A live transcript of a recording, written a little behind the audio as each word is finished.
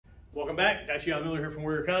Welcome back, dai-shihan Miller here from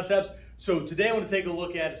Warrior Concepts. So today I want to take a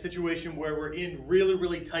look at a situation where we're in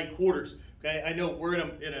really tight quarters. Okay, I know we're in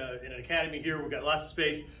an academy here, we've got lots of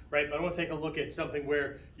space, right? But I want to take a look at something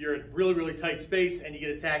where you're in really tight space and you get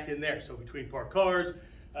attacked in there. So between parked cars,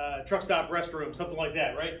 truck stop, restroom, something like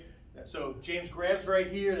that, right? So James grabs right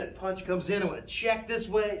here, that punch comes in, I'm going to check this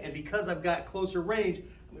way, and because I've got closer range,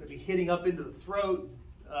 I'm going to be hitting up into the throat,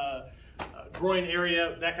 groin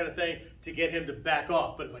area, that kind of thing, to get him to back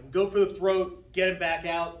off. But if I can go for the throat, get him back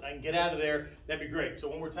out, I can get out of there, that'd be great. So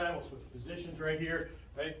one more time, we'll switch positions right here,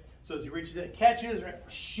 right? So as he reaches in, catches, right,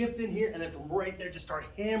 shift in here, and then from right there, just start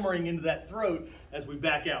hammering into that throat as we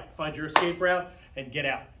back out. Find your escape route and get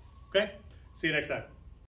out, okay? See you next time.